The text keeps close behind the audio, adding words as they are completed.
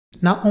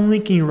Not only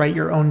can you write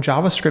your own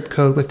JavaScript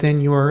code within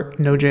your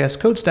Node.js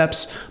Code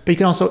steps, but you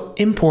can also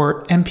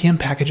import NPM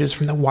packages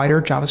from the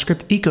wider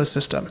JavaScript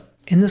ecosystem.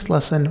 In this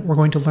lesson, we're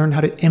going to learn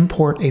how to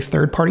import a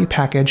third-party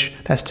package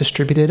that's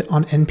distributed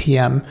on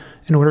NPM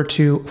in order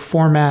to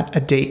format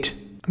a date.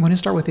 I'm going to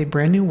start with a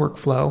brand new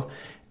workflow,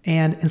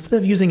 and instead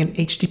of using an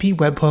HTTP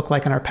webhook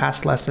like in our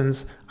past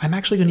lessons, I'm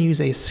actually going to use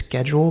a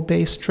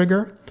schedule-based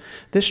trigger.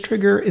 This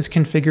trigger is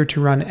configured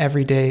to run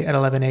every day at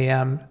 11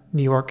 a.m.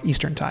 New York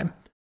Eastern Time.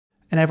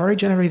 And I've already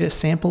generated a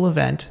sample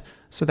event,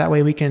 so that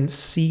way we can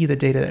see the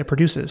data it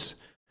produces.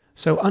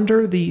 So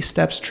under the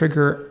steps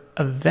trigger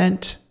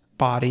event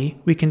body,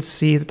 we can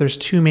see that there's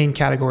two main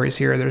categories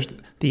here. There's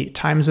the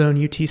time zone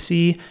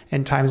UTC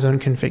and time zone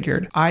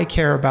configured. I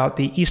care about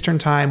the Eastern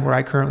time where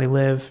I currently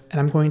live, and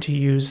I'm going to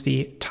use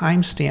the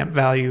timestamp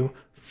value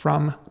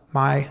from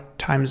my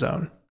time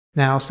zone.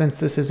 Now, since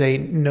this is a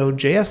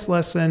Node.js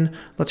lesson,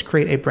 let's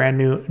create a brand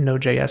new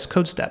Node.js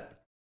code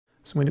step.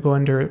 So I'm going to go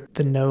under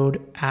the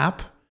Node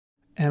app,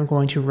 and I'm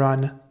going to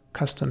run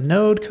custom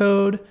node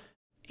code,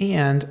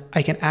 and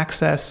I can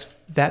access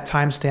that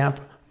timestamp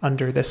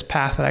under this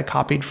path that I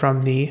copied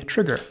from the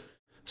trigger.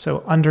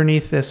 So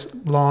underneath this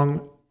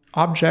long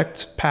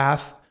object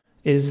path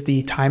is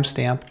the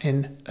timestamp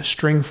in a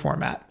string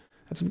format.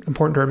 That's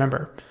important to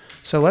remember.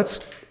 So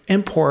let's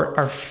import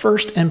our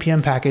first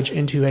NPM package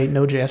into a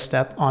Node.js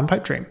step on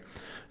Pipedream.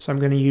 So I'm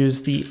going to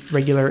use the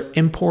regular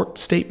import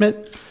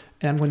statement,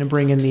 and I'm going to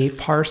bring in the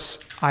parse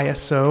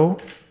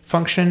ISO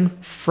function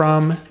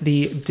from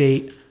the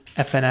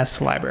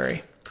date-fns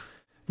library.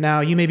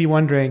 Now you may be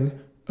wondering,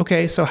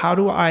 okay, so how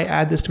do I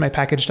add this to my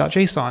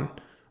package.json?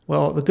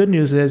 Well, the good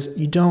news is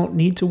you don't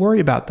need to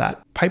worry about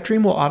that.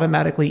 Pipedream will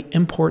automatically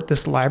import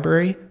this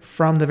library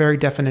from the very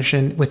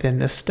definition within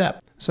this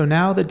step. So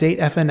now the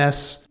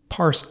date-fns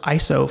parse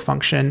ISO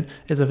function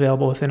is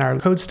available within our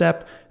code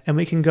step, and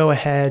we can go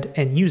ahead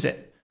and use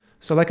it.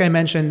 So like I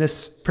mentioned,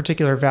 this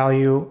particular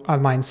value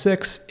on line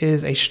 6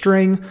 is a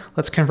string.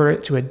 Let's convert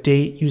it to a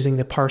date using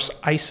the parse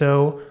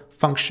ISO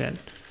function.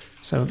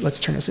 So let's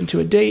turn this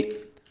into a date.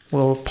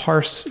 We'll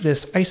parse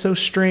this ISO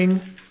string,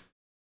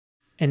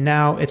 and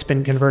now it's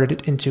been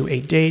converted into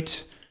a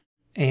date,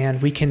 and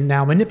we can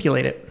now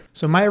manipulate it.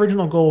 So my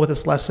original goal with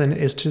this lesson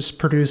is to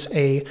produce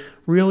a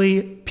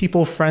really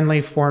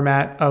people-friendly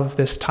format of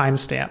this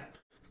timestamp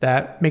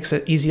that makes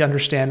it easy to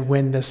understand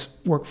when this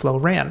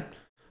workflow ran.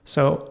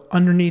 So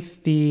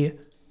underneath the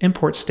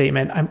import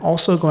statement, I'm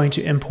also going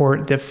to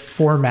import the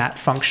format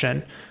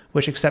function,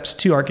 which accepts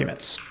two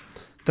arguments.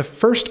 The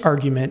first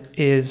argument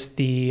is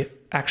the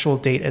actual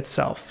date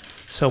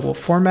itself. So we'll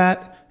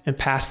format and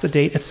pass the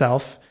date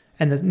itself.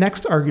 And the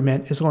next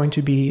argument is going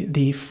to be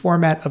the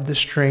format of the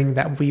string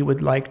that we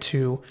would like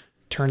to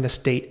turn this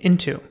date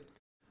into.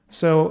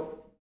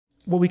 So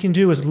what we can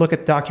do is look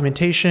at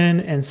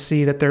documentation and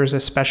see that there's a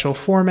special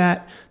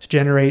format to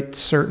generate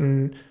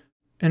certain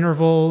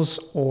intervals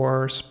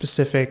or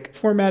specific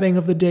formatting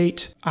of the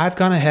date. I've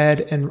gone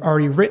ahead and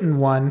already written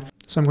one,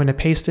 so I'm going to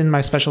paste in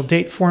my special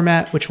date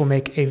format, which will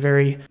make a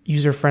very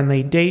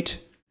user-friendly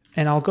date.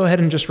 And I'll go ahead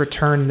and just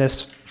return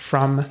this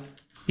from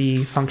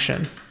the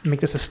function, make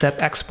this a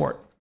step export.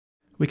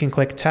 We can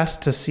click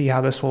test to see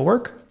how this will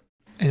work.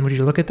 And would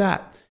you look at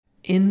that?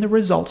 In the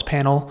results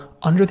panel,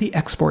 under the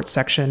export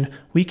section,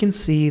 we can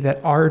see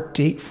that our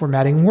date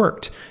formatting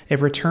worked. It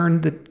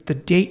returned the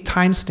date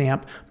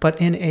timestamp, but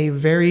in a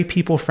very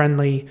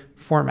people-friendly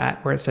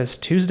format where it says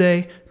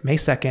Tuesday, May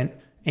 2nd,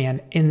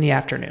 and in the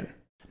afternoon.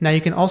 Now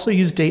you can also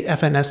use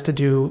date-fns to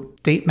do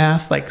date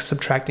math, like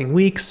subtracting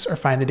weeks or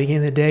find the beginning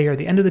of the day or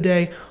the end of the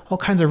day, all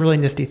kinds of really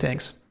nifty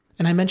things.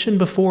 And I mentioned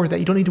before that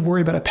you don't need to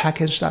worry about a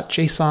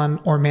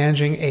package.json or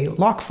managing a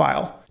lock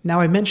file. Now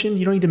I mentioned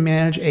you don't need to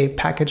manage a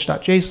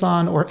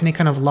package.json or any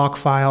kind of lock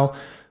file.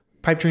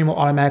 Pipedream will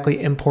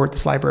automatically import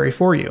this library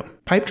for you.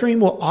 Pipedream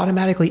will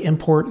automatically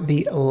import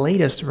the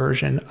latest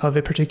version of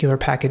a particular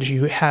package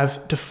you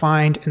have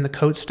defined in the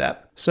code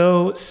step.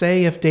 So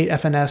say if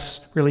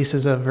date-fns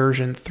releases a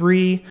version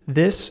 3,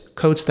 this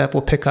code step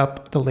will pick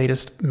up the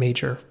latest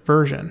major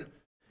version.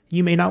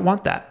 You may not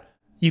want that.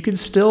 You can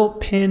still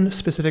pin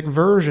specific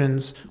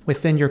versions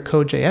within your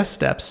Code.js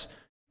steps,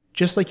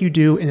 just like you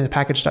do in the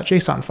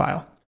package.json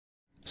file.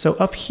 So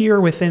up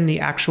here within the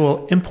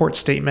actual import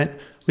statement,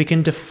 we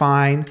can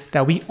define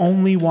that we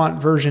only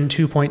want version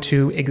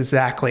 2.2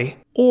 exactly,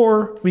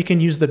 or we can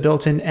use the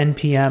built-in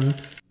NPM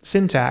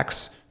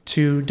syntax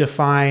to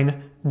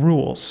define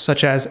rules,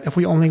 such as if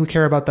we only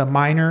care about the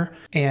minor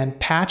and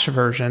patch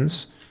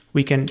versions,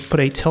 we can put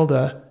a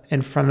tilde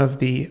in front of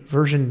the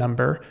version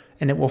number,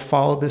 and it will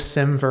follow the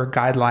Symver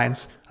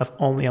guidelines of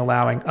only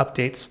allowing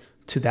updates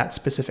to that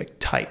specific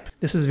type.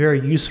 This is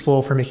very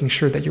useful for making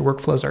sure that your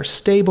workflows are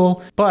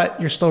stable, but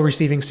you're still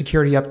receiving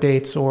security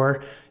updates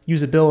or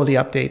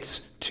usability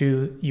updates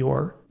to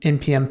your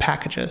NPM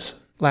packages.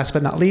 Last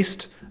but not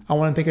least, I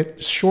want to make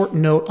a short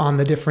note on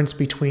the difference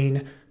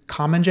between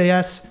Common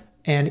Js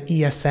and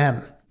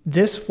ESM.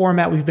 This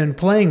format we've been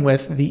playing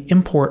with, the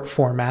import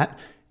format,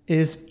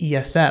 is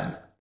ESM.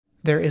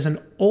 There is an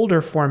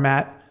older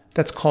format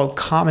that's called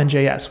Common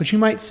JS, which you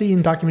might see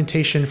in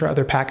documentation for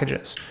other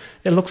packages.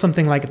 It looks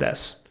something like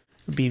this.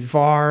 It would be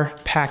var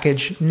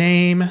package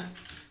name,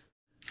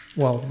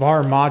 well,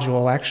 var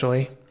module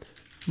actually.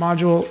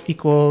 Module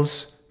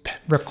equals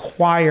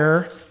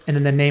require, and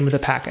then the name of the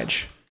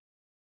package.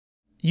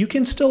 You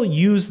can still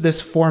use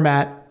this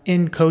format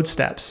in code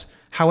steps.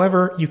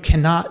 However, you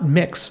cannot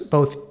mix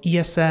both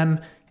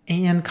ESM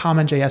and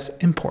Common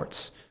JS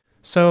imports.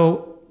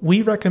 So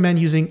we recommend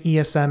using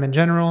ESM in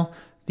general.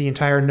 The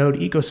entire Node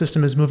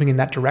ecosystem is moving in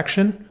that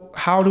direction.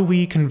 How do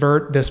we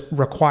convert this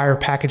require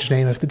package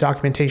name if the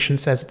documentation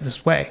says it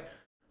this way?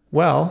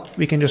 Well,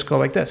 we can just go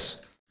like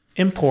this.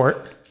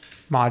 Import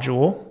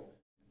module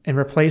and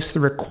replace the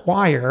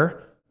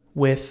require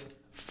with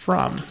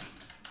from.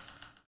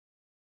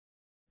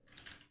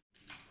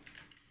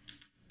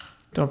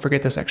 Don't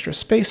forget this extra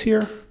space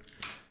here.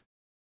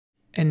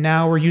 And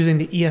now we're using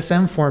the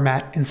ESM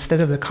format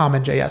instead of the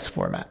Common JS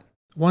format.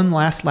 One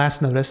last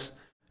notice.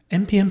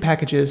 NPM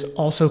packages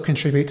also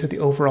contribute to the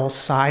overall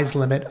size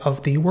limit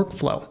of the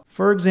workflow.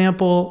 For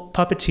example,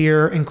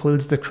 Puppeteer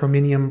includes the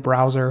Chromium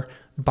browser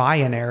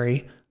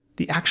binary,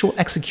 the actual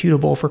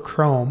executable for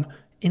Chrome,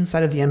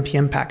 inside of the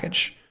NPM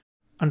package.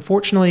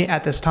 Unfortunately,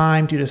 at this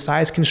time, due to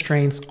size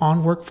constraints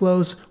on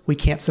workflows, we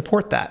can't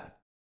support that.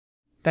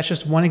 That's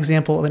just one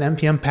example of an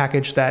NPM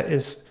package that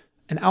is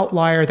an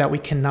outlier that we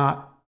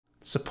cannot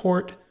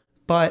support,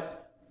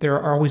 but there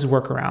are always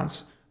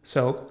workarounds.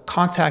 So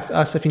contact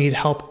us if you need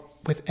help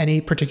with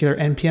any particular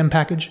NPM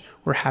package.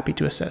 We're happy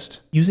to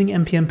assist. Using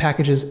NPM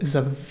packages is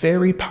a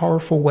very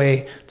powerful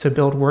way to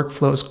build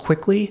workflows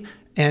quickly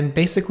and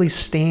basically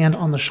stand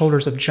on the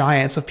shoulders of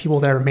giants of people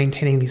that are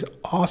maintaining these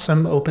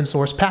awesome open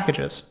source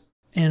packages.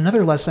 In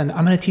another lesson,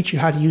 I'm going to teach you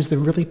how to use the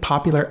really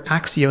popular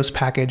Axios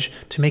package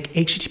to make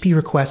HTTP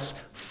requests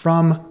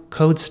from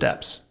code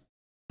steps.